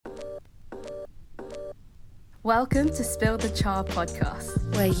Welcome to Spill the Char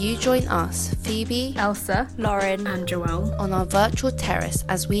podcast, where you join us, Phoebe, Elsa, Lauren, and Joelle, on our virtual terrace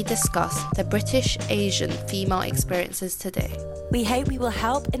as we discuss the British Asian female experiences today. We hope we will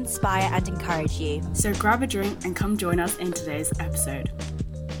help, inspire, and encourage you. So grab a drink and come join us in today's episode.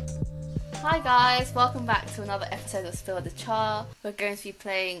 Hi guys, welcome back to another episode of Spill the Char. We're going to be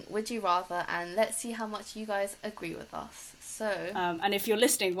playing Would You Rather, and let's see how much you guys agree with us. So, and if you're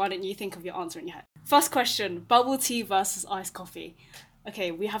listening, why don't you think of your answer in your head? First question, bubble tea versus iced coffee.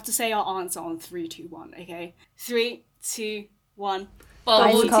 Okay, we have to say our answer on 3, 2, 1, okay? 3, 2, 1. bubble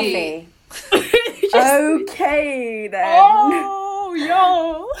Iced tea. coffee. Okay then. Oh,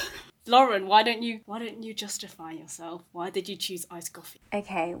 yo! Lauren, why don't you justify yourself? Why did you choose iced coffee?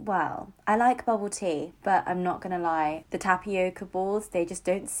 Okay, well, I like bubble tea, but I'm not gonna lie, the tapioca balls, they just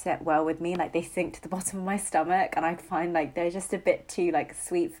don't sit well with me. Like, they sink to the bottom of my stomach, and I find like they're just a bit too like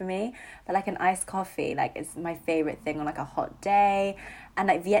sweet for me. But like an iced coffee, like, it's my favorite thing on like a hot day. And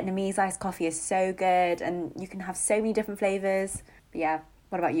like Vietnamese iced coffee is so good, and you can have so many different flavors. But yeah,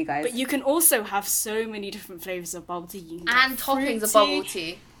 what about you guys? But you can also have so many different flavours of bubble tea. You can And get toppings of fruity. bubble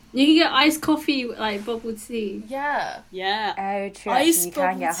tea. You can get iced coffee, like bubble tea. Yeah. Yeah. Oh, true. Iced You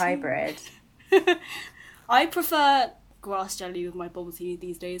can get bubble tea. hybrid. I prefer grass jelly with my bubble tea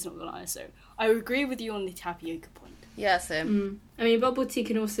these days, not gonna lie. So I agree with you on the tapioca point. Yeah, same. I mean, bubble tea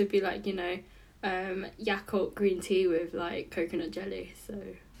can also be like, you know, Yakult green tea with like coconut jelly. So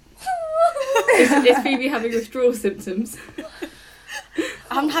is Phoebe having withdrawal symptoms? Oh.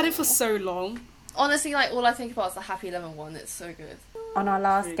 I haven't had it for so long. Honestly, like, all I think about is the Happy Lemon one. It's so good. On our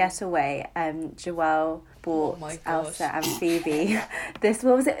last getaway, Joelle bought Oh my gosh. Elsa and Phoebe this.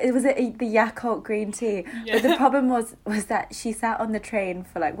 What was it? It was the Yakult green tea. Yeah. But the problem was that she sat on the train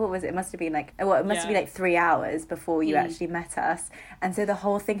for like, what was it? It must have been like, well, it must have been like 3 hours before you actually met us, and so the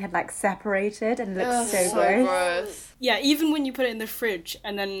whole thing had like separated and looked Ugh, so gross. Yeah, even when you put it in the fridge,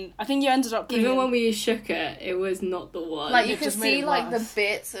 and then I think you ended up putting Even it when we shook it was not the one. Like, you It can just made see, it like, the worse.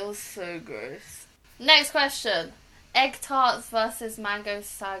 bits. It was so gross. Next question. Egg tarts versus mango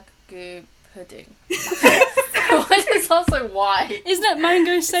sagu pudding. Why does it sound so white? Isn't it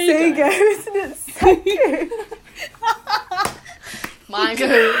mango sago? Sago, isn't it sago?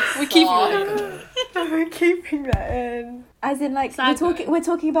 Mango. We keep sagu. We're keeping that in. As in, like, Sago. we're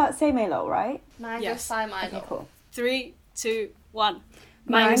talking about same-a-lot, right? Mango Yes. saimai. Okay, cool. 3, 2, 1.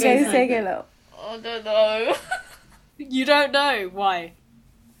 Mango sago. I don't know. You don't know why.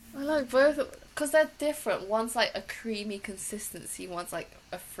 I like both because they're different. One's like a creamy consistency, one's like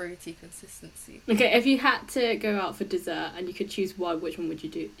a fruity consistency. Okay, if you had to go out for dessert and you could choose one, which one would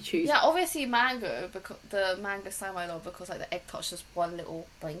you choose? Yeah, obviously mango, because the mango saimai law, because like the egg tart's just one little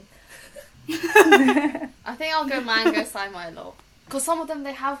thing. I think I'll go mango saimai law because some of them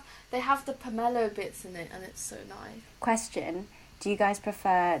they have the pomelo bits in it, and it's so nice. Question: do you guys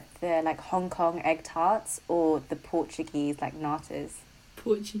prefer the like Hong Kong egg tarts or the Portuguese like natas?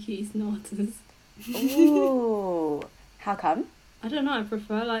 Portuguese natas. Ooh, how come? I don't know, I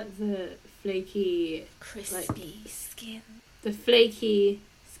prefer like the flaky Crispy skin. the flaky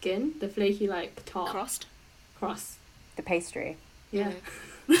skin, the flaky like tart Crust. crust. The pastry. Yeah.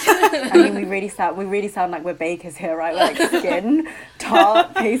 I mean, we really sound like we're bakers here, right? We're like skin,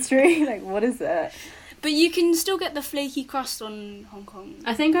 tart, pastry. Like, what is it? But you can still get the flaky crust on Hong Kong.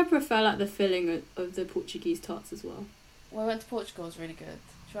 I think I prefer like the filling of the Portuguese tarts as well. When we went to Portugal, it was really good.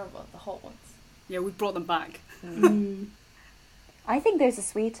 Do you remember the hot ones? Yeah, we brought them back. I think those are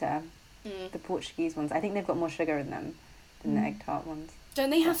sweeter. Mm. The Portuguese ones. I think they've got more sugar in them than the egg tart ones. Don't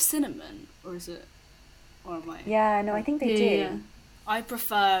they have cinnamon? Or is it... Or am I... Yeah, no, I think they Yeah, do. yeah. I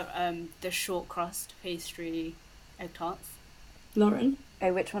prefer the short crust pastry egg tarts. Lauren?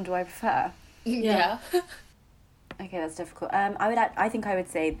 Oh, which one do I prefer? Yeah. Okay, that's difficult. I think I would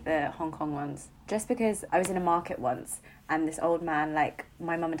say the Hong Kong ones, just because I was in a market once and this old man, like,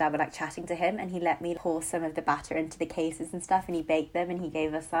 my mum and dad were like chatting to him, and he let me pour some of the batter into the cases and stuff, and he baked them and he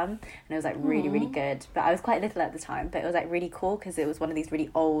gave us some, and it was like really, really good. But I was quite little at the time, but it was like really cool because it was one of these really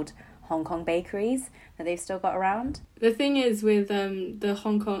old Hong Kong bakeries that they've still got around. The thing is with the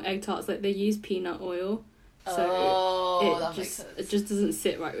Hong Kong egg tarts, like they use peanut oil, so that makes sense. it just doesn't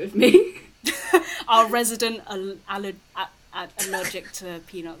sit right with me. Our resident allergic to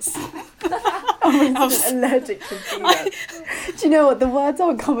peanuts. I'm allergic to peanuts. Do you know what? The words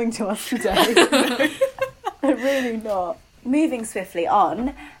aren't coming to us today. They're really not. Moving swiftly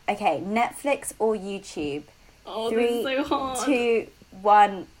on. Okay, Netflix or YouTube? Oh, 3, this is so hard. 2,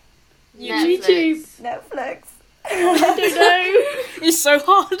 1. YouTube. Netflix. I don't know. It's so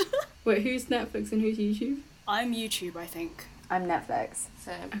hard. Wait, who's Netflix and who's YouTube? I'm YouTube, I think. I'm Netflix.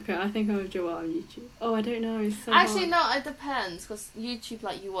 Same. Okay, I think I'm with Joelle on YouTube. Oh, I don't know. It's so Actually, hard. no, it depends, because YouTube,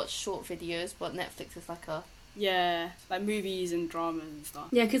 like, you watch short videos, but Netflix is like a... Yeah, like movies and dramas and stuff.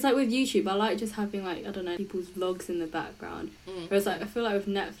 Yeah, because like with YouTube, I like just having like, I don't know, people's vlogs in the background. Whereas like, I feel like with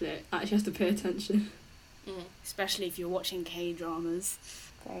Netflix, I actually have to pay attention. Especially if you're watching K-dramas.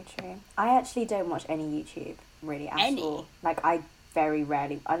 Very true. I actually don't watch any YouTube, really, at all. Like, I very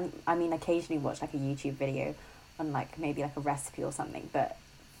rarely... I mean, occasionally watch, like, a YouTube video on, like, maybe, like, a recipe or something, but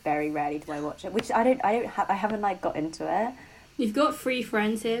very rarely do I watch it, which I haven't, like, got into it. You've got 3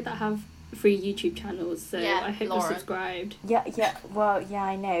 friends here that have 3 YouTube channels, so Yeah, I hope Lauren. you're subscribed. Yeah, well, yeah,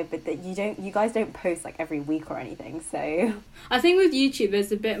 I know, but you guys don't post, like, every week or anything, so... I think with YouTube,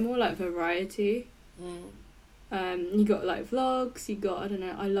 there's a bit more, like, variety. You got, like, vlogs, you got, I don't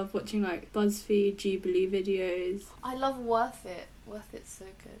know, I love watching, like, BuzzFeed, Jubilee videos. I love Worth It. Worth It's so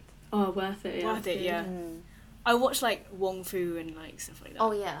good. Oh, Worth It, yeah. Worth it, yeah. I watch like Wong Fu and like stuff like that.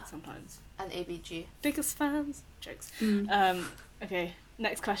 Oh, yeah. Sometimes. And ABG. Biggest fans. Jokes. Mm. Okay,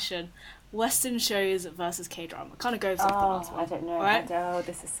 next question. Western shows versus K-drama. Kind of goes with the last one. I don't know. Alright? Oh,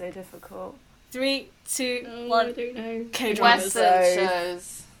 this is so difficult. 3, 2, Oh, 1. I don't know. K-dramas. Western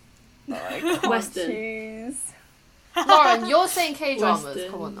shows. Western. Choose. Lauren, you're saying K-dramas.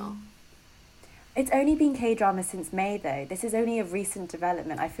 Western. Come on now. It's only been K-drama since May, though. This is only a recent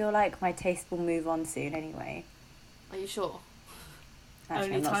development. I feel like my taste will move on soon anyway. Are you sure?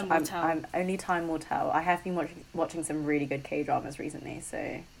 Actually, Only I'm not time sure. will tell. I'm only time will tell. I have been watching some really good K-dramas recently,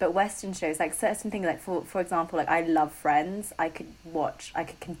 so... But Western shows, like certain things, like for example, like I love Friends. I could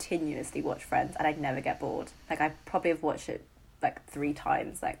continuously watch Friends and I'd never get bored. Like I probably have watched it like 3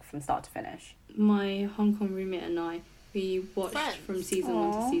 times, like from start to finish. My Hong Kong roommate and I, we watched Friends. from season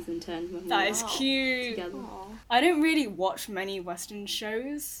 1 to season 10 when That we is Wow. cute. together. Aw. I don't really watch many Western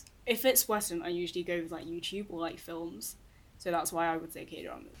shows. If it's Western, I usually go with like YouTube or like films. So that's why I would say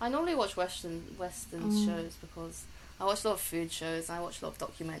K-dramas. I normally watch Western shows because I watch a lot of food shows and I watch a lot of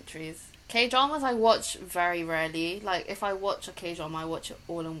documentaries. K-dramas I watch very rarely. Like if I watch a K-drama, I watch it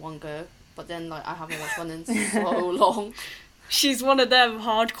all in one go. But then like I haven't watched one in so long. She's one of them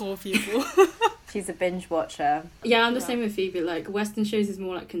hardcore people. She's a binge watcher. Yeah, I'm the same with Phoebe. Like, Western shows is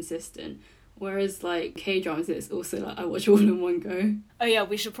more, like, consistent. Whereas, like, K-dramas, it's also, like, I watch all in one go. Oh yeah,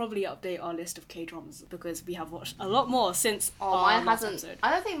 we should probably update our list of K-dramas because we have watched a lot more since Oh, our mine last hasn't. episode.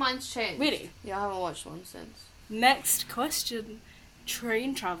 I don't think mine's changed. Really? Yeah, I haven't watched one since. Next question.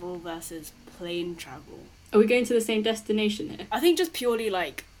 Train travel versus plane travel. Are we going to the same destination here? I think just purely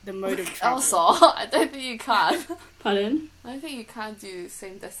like the mode of travel. Elsa, I don't think you can. Pardon? I don't think you can do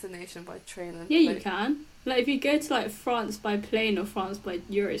same destination by train and Yeah, you plane. can. Like, if you go to, like, France by plane or France by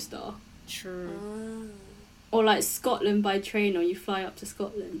Eurostar, True. or, like, Scotland by train, or you fly up to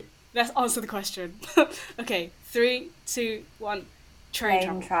Scotland. Let's answer the question. Okay, 3, 2, 1. Train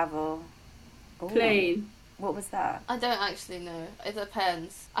Plane travel. travel. Ooh. Plane. What was that? I don't actually know. It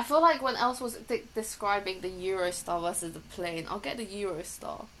depends. I feel like when Elsa was describing the Eurostar versus the plane, I'll get the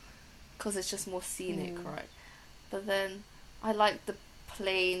Eurostar because it's just more scenic, right? But then I like the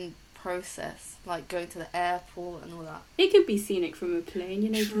plane process, like going to the airport and all that. It could be scenic from a plane, you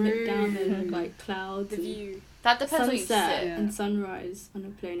know, you can look down True. and like clouds The and view. That depends where you sunset sit. Yeah. and sunrise on a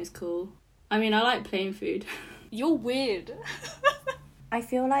plane is cool. I mean, I like plane food. You're weird. I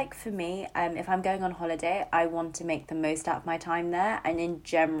feel like for me, if I'm going on holiday, I want to make the most out of my time there. And in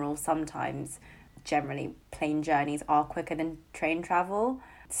general, generally, plane journeys are quicker than train travel.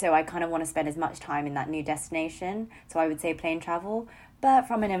 So I kind of want to spend as much time in that new destination. So I would say plane travel. But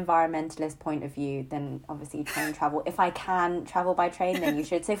from an environmentalist point of view, then obviously train travel. If I can travel by train, then you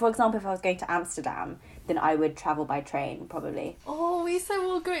should. So for example, if I was going to Amsterdam, then I would travel by train, probably. Oh, we said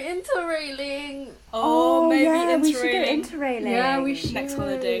we'll go interrailing. Oh, maybe yeah, we should go interrailing. interrailing. Yeah, we should. Next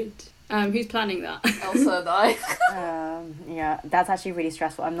holiday. Who's planning that? Elsa and I. Yeah, that's actually really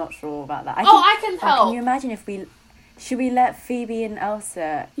stressful. I'm not sure about that. I can help. Can you imagine if we... Should we let Phoebe and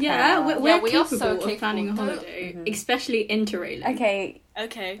Elsa... Yeah, plan out? we're we are capable so of planning a capable. holiday, especially interrailing. Okay,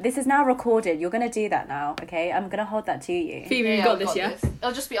 Okay. this is now recorded. You're going to do that now, okay? I'm going to hold that to you. Phoebe, you Yeah, got we this, yeah? this.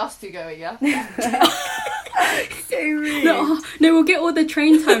 It'll just be us two going, yeah? So rude. No, we'll get all the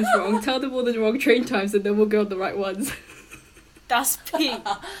train times wrong. Tell them all the wrong train times, and then we'll go on the right ones. That's peak.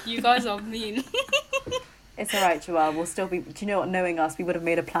 You guys are mean. It's alright, Joelle. We'll still be... Do you know what? Knowing us, we would have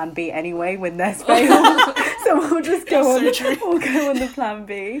made a plan B anyway when theirs failed. So we'll just go on. That's so true. We'll go on the plan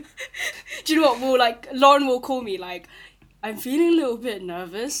B. Do you know what? Lauren will call me like, I'm feeling a little bit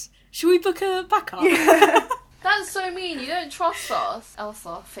nervous. Should we book a backup? That's so mean. You don't trust us.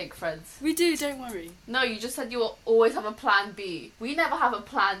 Elsa, fake friends. We do, don't worry. No, you just said you will always have a plan B. We never have a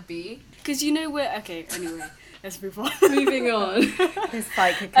plan B. Because you know we're... Okay, anyway. let's move on. Moving on. This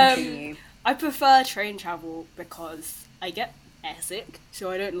fight could continue. I prefer train travel because I get airsick,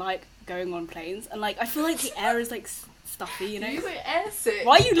 so I don't like going on planes. And like, I feel like the air is like stuffy, you know. You say airsick.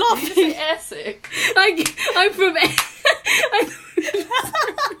 Why are you You laughing? say airsick. I'm from.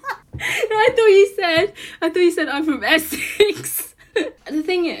 I thought you said I'm from Essex. The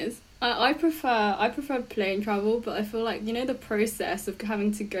thing is, I prefer plane travel, but I feel like, you know, the process of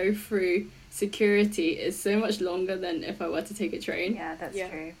having to go through security is so much longer than if I were to take a train. Yeah, that's Yeah.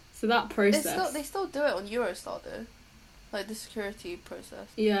 true. So that process. They still do it on Eurostar though, like the security process.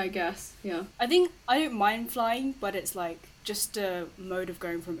 Yeah, I guess. Yeah. I think I don't mind flying, but it's like just a mode of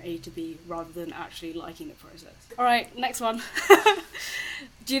going from A to B rather than actually liking the process. All right, next one.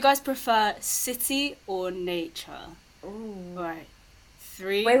 Do you guys prefer city or nature? Ooh. All right,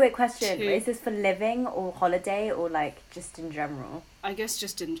 3. Wait, question. 2. Is this for living or holiday or like just in general? I guess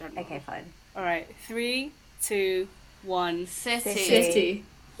just in general. Okay, fine. All right, 3, 2, 1. City. City.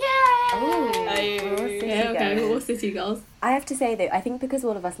 Yay! Oh, Aye. we're all city Yeah, okay, goers. we're all city girls. I have to say though, I think because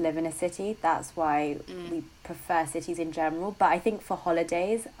all of us live in a city, that's why Mm. we prefer cities in general. But I think for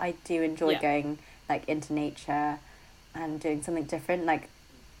holidays, I do enjoy Yeah. going like into nature and doing something different, like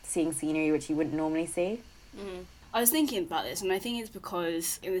seeing scenery which you wouldn't normally see. Mm. I was thinking about this, and I think it's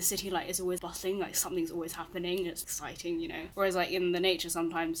because in the city, like, it's always bustling, like, something's always happening, it's exciting, you know? Whereas, like, in nature,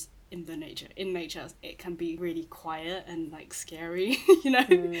 it can be really quiet and, like, scary, you know?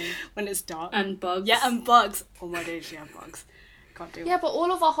 When it's dark. And bugs. Yeah, and bugs. Oh my days, yeah, bugs. Can't do it. Yeah, but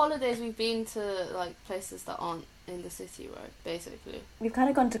all of our holidays we've been to like places that aren't in the city, right? Basically. We've kind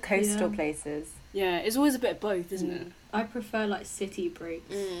of gone to coastal Yeah. places. Yeah, it's always a bit of both, isn't it? I prefer like city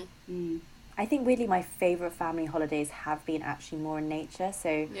breaks. Mm. Mm. I think weirdly my favourite family holidays have been actually more in nature.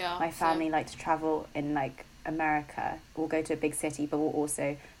 So Yeah. my same. family like to travel in like America. We'll go to a big city, but we'll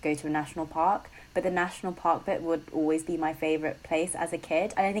also go to a national park. But the national park bit would always be my favourite place as a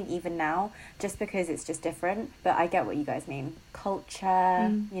kid. And I think even now, just because it's just different. But I get what you guys mean.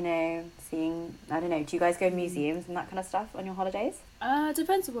 Culture, you know, seeing, I don't know, do you guys go to museums and that kind of stuff on your holidays?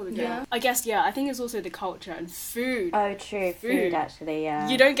 Depends on what we go. Yeah. I guess, yeah, I think it's also the culture and food. Oh, true. Food, Food. actually, yeah.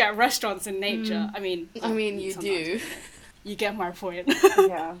 You don't get restaurants in nature. I mean, You sometimes. do. You get my point.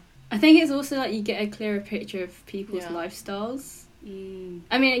 Yeah. I think it's also like you get a clearer picture of people's Yeah. lifestyles. Mm.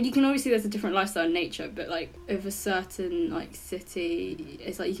 I mean, you can obviously there's a different lifestyle in nature, but like of a certain like city,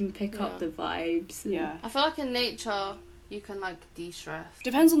 it's like you can pick up Yeah. the vibes. and- Yeah. I feel like in nature you can like de-stress.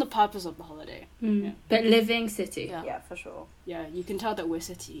 Depends on the purpose of the holiday. Mm. Yeah. But living city. Yeah. Yeah, for sure. Yeah, you can tell that we're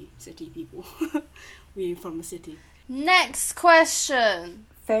city people. We're from the city. Next question.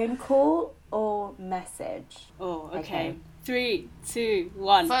 Phone call or message? Oh, okay. Okay. 3, 2,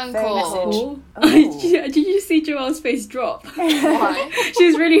 1. Phone Phone call. call. Cool. Oh. Did you see Joelle's face drop? Why? She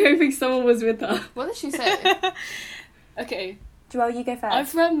was really hoping someone was with her. What did she say? Okay, Joelle, you go first.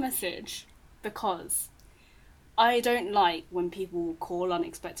 I've read message because I don't like when people call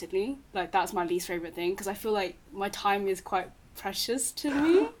unexpectedly. Like, that's my least favourite thing because I feel like my time is quite precious to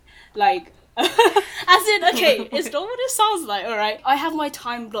me. Like, as in, okay, it's not what it sounds like, alright? I have my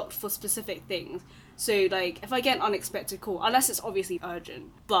time blocked for specific things. So, like, if I get an unexpected call, unless it's obviously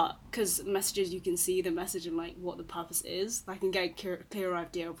urgent, but because messages, you can see the message and, like, what the purpose is, I can get a clearer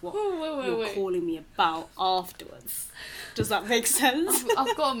idea of what you're calling me about afterwards. Does that make sense?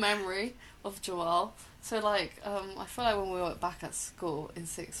 I've got a memory of Joelle. So like, I feel like when we were back at school in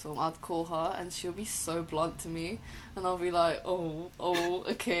sixth form, I'd call her and she'll be so blunt to me, and I'll be like, oh,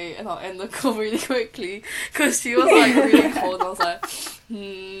 okay, and I'll end the call really quickly because she was like really cold. And I was like,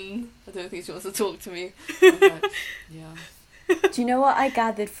 I don't think she wants to talk to me. I was like, yeah. Do you know what I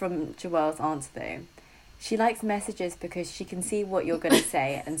gathered from Joelle's answer though? She likes messages because she can see what you're going to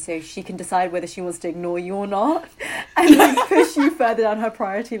say, and so she can decide whether she wants to ignore you or not, and like push you further down her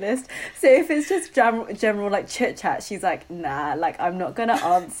priority list. So if it's just general like chit chat, she's like, nah, like I'm not going to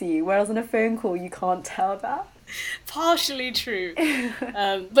answer you. Whereas on a phone call, you can't tell that. Partially true.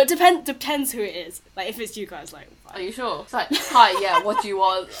 But depends who it is. Like, if it's you guys, like, Are fine. you sure? It's like, hi, yeah, what do you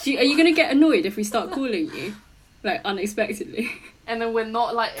want? Are you gonna get annoyed if we start calling you, like unexpectedly? And then we're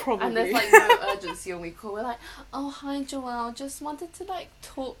not like, Probably. and there's like no urgency when we call. We're like, oh hi Joelle, just wanted to like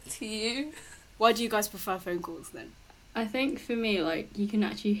talk to you. Why do you guys prefer phone calls then? I think for me, like, you can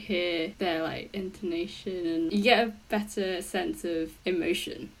actually hear their like intonation, and you get a better sense of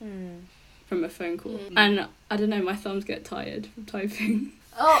emotion from a phone call. And I don't know, my thumbs get tired from typing.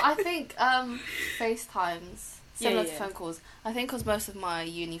 Oh, I think FaceTimes, similar Yeah. to phone calls. I think because most of my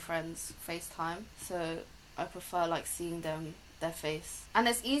uni friends FaceTime, so I prefer like seeing their face, and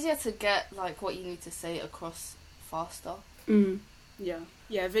it's easier to get like what you need to say across faster.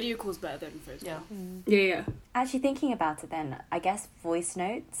 Yeah, video call's better than phone call. Yeah. Yeah. Actually, thinking about it then, I guess voice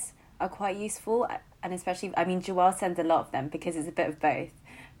notes are quite useful. And especially, I mean, Joelle sends a lot of them because it's a bit of both.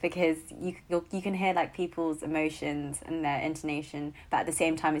 Because you can hear like people's emotions and their intonation, but at the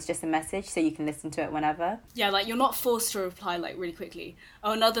same time it's just a message, so you can listen to it whenever. Yeah, like you're not forced to reply like really quickly.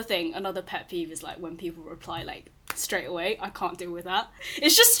 Oh, another pet peeve is like when people reply like straight away. I can't deal with that.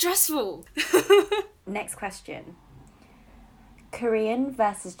 It's just stressful. Next question. Korean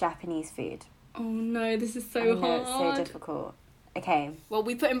versus Japanese food. Oh no, this is so I know hard. it's so difficult. Okay. Well,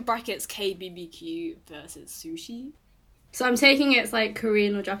 we put in brackets KBBQ versus sushi. So I'm taking it's like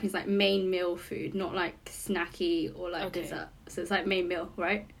Korean or Japanese, like main meal food, not like snacky or like Okay. dessert. So it's like main meal,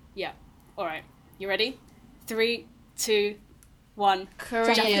 right? Yeah. All right. You ready? 3, 2, 1.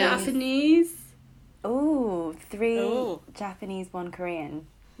 Korean. Japanese. Ooh, 3 Ooh. Japanese, 1 Korean.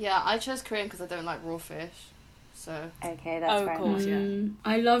 Yeah, I chose Korean because I don't like raw fish. So Okay, that's Oh, fair cool. enough. Yeah.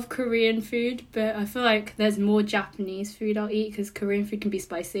 I love Korean food, but I feel like there's more Japanese food I'll eat because Korean food can be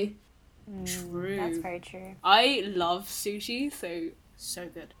spicy. True. That's very true. I love sushi, so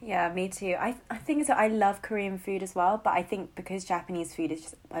good. Yeah, me too. I think so. I love Korean food as well, but I think because Japanese food is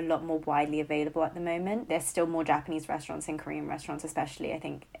just a lot more widely available at the moment, there's still more Japanese restaurants than Korean restaurants, especially I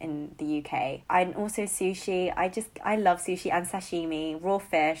think in the UK. And also sushi. I love sushi and sashimi, raw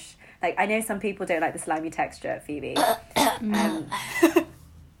fish. Like I know some people don't like the slimy texture, Phoebe.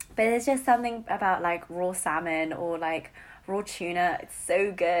 But there's just something about like raw salmon or like raw tuna. It's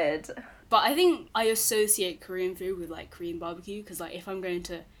so good. But I think I associate Korean food with like Korean barbecue because like if I'm going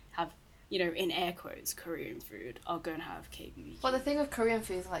to have, in air quotes, Korean food, I'll go and have KBBQ. But the thing with Korean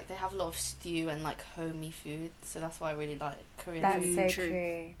food is like they have a lot of stew and like homey food, so that's why I really like Korean That's food. so True.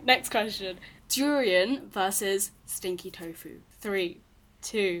 true. Next question. Durian versus stinky tofu. 3,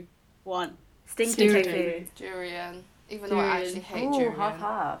 2, 1. Stinky Durian. tofu. Durian. Even though I actually hate Ooh, durian.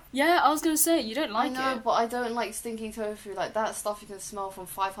 half. Yeah, I was going to say, you don't like I know, it. but I don't like stinky tofu. Like that stuff you can smell from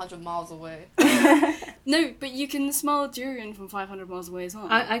 500 miles away. No, but you can smell durian from 500 miles away as well.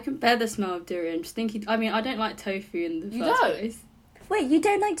 I can bear the smell of durian. Stinky. I mean, I don't like tofu in the You first don't? place. Wait, you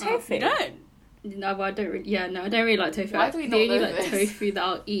don't like Oh, tofu? you don't? No, but I don't really. Yeah, no, I don't really like tofu. Why do we the not only know like this? tofu that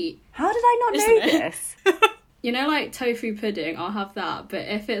I'll eat. How did I not Isn't know it? this? You know, like tofu pudding, I'll have that. But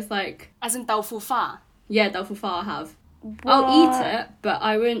if it's like, As in tau fu fa. yeah, double far, I'll have. What? I'll eat it, but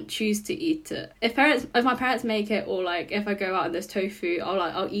I wouldn't choose to eat it. If my parents make it, or like if I go out and there's tofu,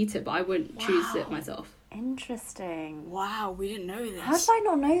 I'll eat it, but I wouldn't choose it myself. Interesting. Wow, we didn't know this. How did I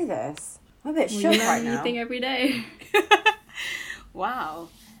not know this? I'm a bit You shook learn right now. anything every day. Wow.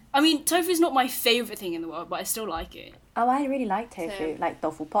 I mean, tofu's not my favourite thing in the world, but I still like it. Oh, I really like tofu. Same. Like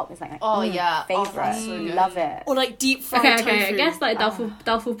tofu pop is like my Oh, yeah. Oh, favorite. that's so good. Love it. Or like deep fried Okay, tofu. I guess like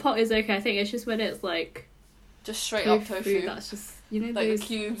duffel pot is okay. I think it's just when it's like Just straight up tofu. That's just Like those the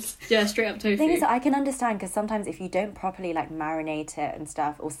cubes. yeah straight up tofu. The thing is, I can understand because sometimes if you don't properly like marinate it and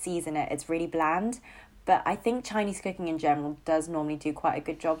stuff or season it, it's really bland. But I think Chinese cooking in general does normally do quite a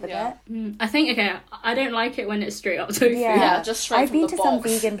good job with Yeah. it. I think I don't like it when it's straight up tofu. Yeah, just straight I've from been the to some box.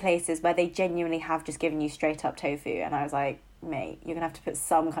 vegan places where they genuinely have just given you straight up tofu, and I was like, mate, you're gonna have to put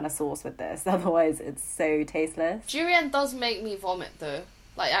some kind of sauce with this, otherwise it's so tasteless. Durian does make me vomit though.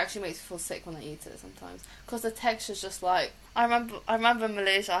 Like it actually makes me feel sick when I eat it sometimes because the texture's just like I remember in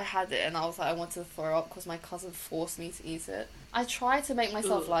Malaysia I had it and I was like I wanted to throw up because my cousin forced me to eat it. I try to make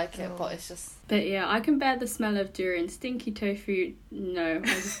myself like it, but it's just But yeah, I can bear the smell of durian. Stinky tofu, no, I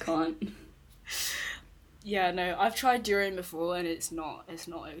just can't. Yeah, no, I've tried durian before and it's not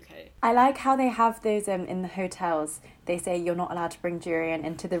okay. I like how they have those in the hotels. They say you're not allowed to bring durian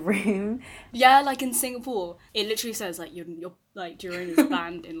into the room. Yeah, like in Singapore, it literally says like your like durian is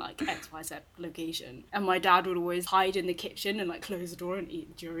banned in like XYZ location. And my dad would always hide in the kitchen and like close the door and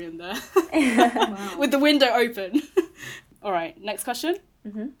eat durian there. Wow. With the window open. Alright, next question.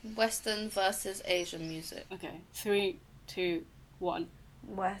 Western versus Asian music. Okay. 3, 2, 1.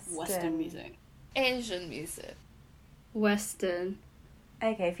 Western music. Asian music. Western.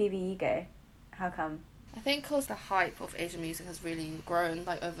 Okay, Phoebe, you go. How come? I think because the hype of Asian music has really grown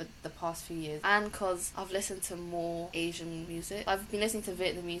like over the past few years, and because I've listened to more Asian music. I've been listening to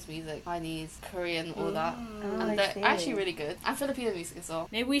Vietnamese music, Chinese, Korean, all that, Oh, and I they're see. actually really good. And Filipino music as well.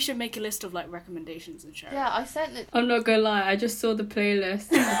 Maybe we should make a list of like recommendations and share. it. Yeah, I sent it. I'm not gonna lie, I just saw the playlist,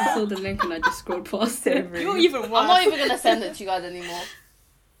 I just saw the link and I just scrolled past So it. rude. You're even worse. I'm not even gonna send it to you guys anymore.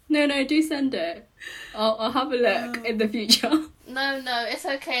 No, do send it. I'll have a look in the future. No, it's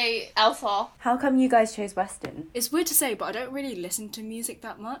okay, Elsa. How come you guys chose Western? It's weird to say, but I don't really listen to music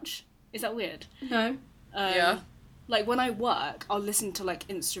that much. Is that weird? No. Yeah. Like when I work, I'll listen to like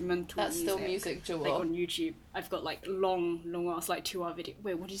instrumental That's still music, Joel. Like on YouTube. I've got like long ass like 2-hour video.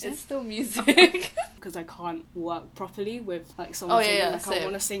 Wait, what did you say? It's still music. Because I can't work properly with like Oh, someone yeah, singing. yeah, Like I same.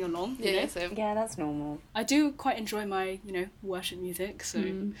 want to sing along. Yeah, You know? yeah, same. Yeah, that's normal. I do quite enjoy my, worship music, so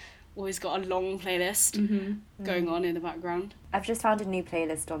always got a long playlist going on in the background. I've just found a new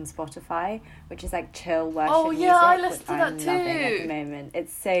playlist on Spotify, which is like chill worship Oh, music. yeah, I which listen to that I'm loving at too. the moment.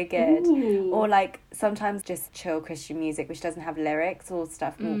 It's so good. Ooh. Or like sometimes just chill Christian music, which doesn't have lyrics or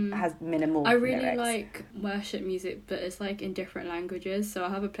stuff, has minimal I really lyrics. like worship music, but it's like in different languages. So I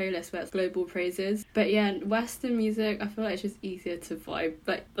have a playlist where it's global praises. But yeah, Western music, I feel like it's just easier to vibe.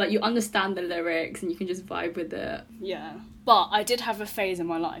 Like you understand the lyrics and you can just vibe with it. Yeah. But I did have a phase in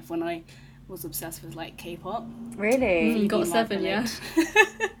my life when I was obsessed with like K-pop. Really? You got Phoebe 7, yeah?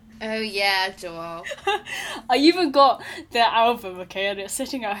 Margolin. Oh yeah, Joel. I even got their album, okay, and it's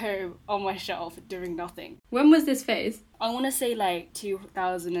sitting at home on my shelf doing nothing. When was this phase? I want to say like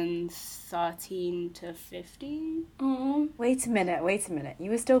 2013 to 15. Oh, Wait a minute. You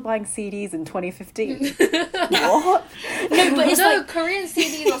were still buying CDs in 2015? What? No, but it's No, like Korean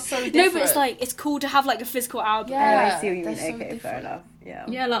CDs are so different. no, but it's like it's cool to have like a physical album. Oh, Yeah. I see what you they're mean. so Okay, fair different. enough. Yeah.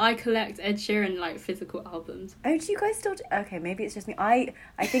 yeah, like I collect Ed Sheeran like physical albums. Oh, do you guys still do? Okay, maybe it's just me. I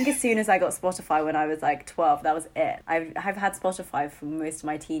think as soon as I got Spotify when I was like 12, that was it. I've had Spotify for most of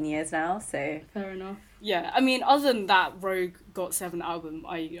my teen years now, so... Fair enough. Yeah, I mean, other than that Rogue Got 7 album,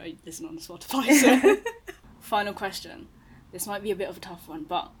 I listen on Spotify. So. Final question. This might be a bit of a tough one,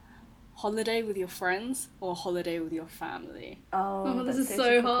 but holiday with your friends or holiday with your family? Oh, this that's is so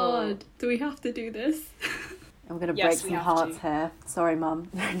difficult. hard. Do we have to do this? I'm gonna Yes, break we some have hearts to. here. Sorry, Mum.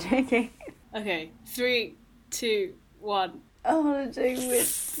 I'm joking. Okay, 3, 2, 1. Oh, holiday with...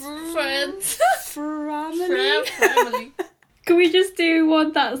 Friends. Family. Family. Can we just do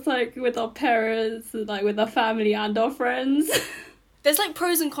one that's like with our parents, like with our family and our friends? There's like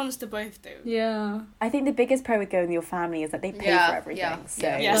pros and cons to both though. Yeah. I think the biggest pro with going with your family is that they pay Yeah, for everything. yeah, So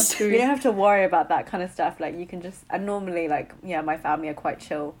yeah. Yes. That's true. you don't have to worry about that kind of stuff. Like you can just... And normally, like, yeah, my family are quite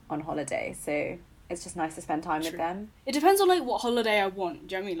chill on holiday, so... It's just nice to spend time with True. them. It depends on like what holiday I want.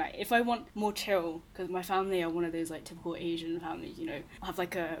 Do you know what I mean? Like if I want more chill, because my family are one of those like typical Asian families, I have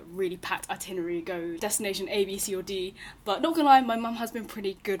like a really packed itinerary, go destination A, B, C or D. But not gonna lie, my mum has been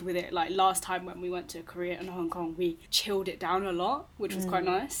pretty good with it. Like last time when we went to Korea and Hong Kong, we chilled it down a lot, which was quite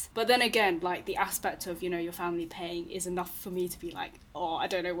nice. But then again, like the aspect of, your family paying is enough for me to be like, oh, I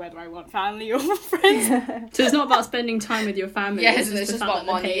don't know whether I want family or friends. So it's not about spending time with your family. Yes, the it's just fact about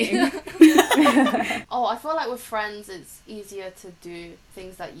that they're money. paying. Oh, I feel like with friends it's easier to do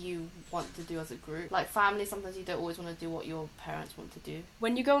things that you want to do as a group. Like family, sometimes you don't always want to do what your parents want to do.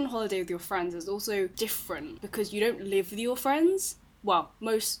 When you go on holiday with your friends, it's also different because you don't live with your friends. I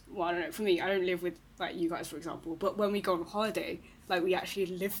don't know, for me, I don't live with, like, you guys, for example, but when we go on holiday, like, we actually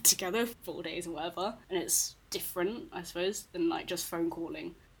live together for 4 days or whatever, and it's different, I suppose, than, like, just phone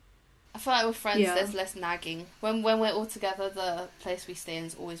calling. I feel like with friends Yeah. there's less nagging. When we're all together, the place we stay in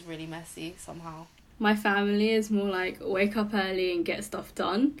is always really messy somehow. My family is more like wake up early and get stuff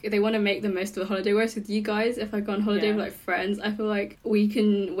done. They want to make the most of the holiday. Whereas with you guys, if I go on holiday Yeah. with like friends, I feel like we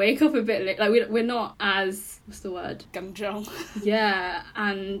can wake up a bit late. Like we're not as, what's the word? Ganjong. Yeah,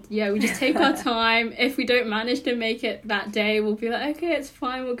 and yeah, we just take our time. If we don't manage to make it that day, we'll be like, okay, it's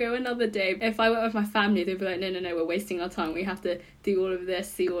fine, we'll go another day. If I went with my family, they'd be like, no, we're wasting our time. We have to do all of this,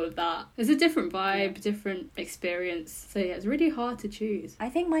 see all of that. It's a different vibe, different experience. So yeah, it's really hard to choose. I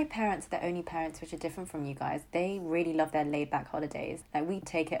think my parents are the only parents which are different from you guys. They really love their laid back holidays. Like we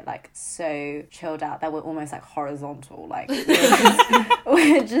take it like so chilled out that we're almost like horizontal. Like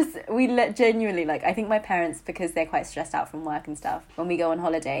genuinely like, I think my parents, because they're quite stressed out from work and stuff, when we go on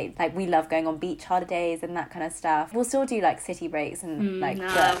holiday, like we love going on beach holidays and that kind of stuff. We'll still do like city breaks and like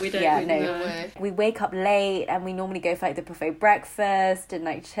nah, but, we don't. yeah, we no. No way. We wake up late and we normally go for like the buffet breakfast and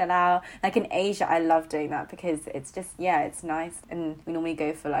like chill out. Like in Asia, I love doing that because it's just, yeah, it's nice. And we normally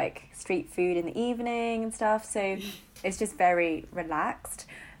go for like street food in the evening and stuff. So it's just very relaxed.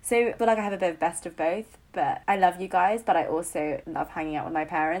 So I feel like I have a bit of best of both. But I love you guys, but I also love hanging out with my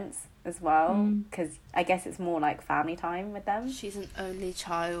parents as well. Because I guess it's more like family time with them. She's an only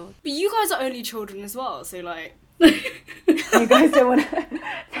child. But you guys are only children as well, so, like... You guys don't want to...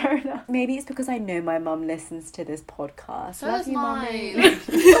 Fair enough. Maybe it's because I know my mum listens to this podcast. So Love does you, mine.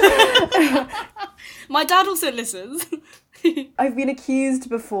 Mummy. My dad also listens. I've been accused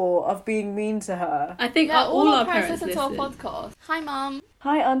before of being mean to her. I think Yeah, all our parents listen to our podcast. Hi, mum.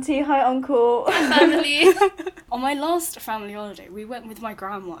 Hi, auntie. Hi, uncle. Family. On my last family holiday, we went with my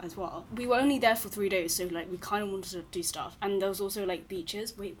grandma as well. We were only there for 3 days, so like we kind of wanted to do stuff. And there was also like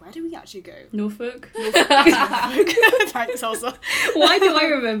beaches. Wait, where did we actually go? Norfolk. Thanks, Elsa. Why do I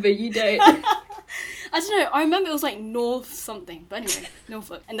remember? You don't. I don't know, I remember it was like North something, but anyway,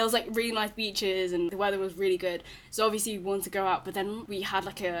 Norfolk. And there was like really nice beaches and the weather was really good. So obviously we wanted to go out, but then we had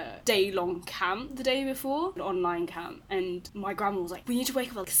like a day-long camp the day before, an online camp. And my grandma was like, we need to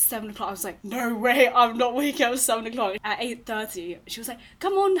wake up at like 7 o'clock. I was like, no way, I'm not waking up at 7 o'clock. At 8:30, she was like,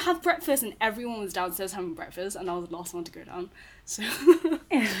 come on, have breakfast. And everyone was downstairs having breakfast and I was the last one to go down. So,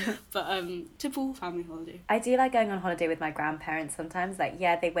 but typical family holiday. I do like going on holiday with my grandparents sometimes. Like,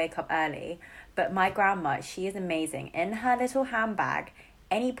 yeah, they wake up early, but my grandma, she is amazing. In her little handbag,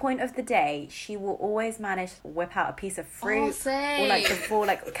 any point of the day, she will always manage to whip out a piece of fruit or like before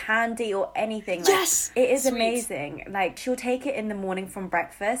like candy or anything. Like, yes, it is sweet. Amazing. Like, she'll take it in the morning from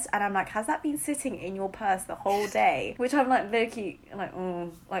breakfast, and I'm like, has that been sitting in your purse the whole day? Which I'm like, low-key, like,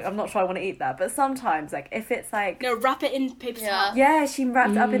 like I'm not sure I want to eat that. But sometimes, like, if it's like, no, wrap it in paper towel. Yeah, she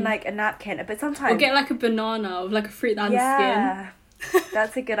wrapped it up in like a napkin. But sometimes, Or get like a banana with like a fruit that has skin.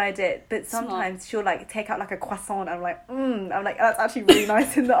 That's a good idea. But sometimes she'll like take out like a croissant and I'm like, that's actually really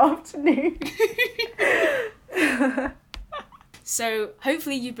nice in the afternoon. So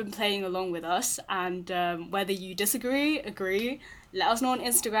hopefully you've been playing along with us, and whether you disagree, agree, let us know on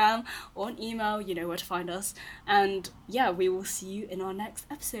Instagram or on email, you know where to find us. And yeah, we will see you in our next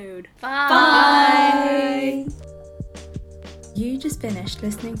episode. Bye! You just finished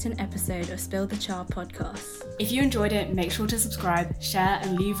listening to an episode of Spill the Char podcast. If you enjoyed it, make sure to subscribe, share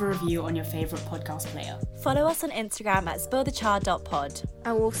and leave a review on your favourite podcast player. Follow us on Instagram at spillthechar.pod.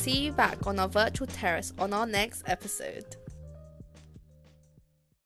 And we'll see you back on our virtual terrace on our next episode.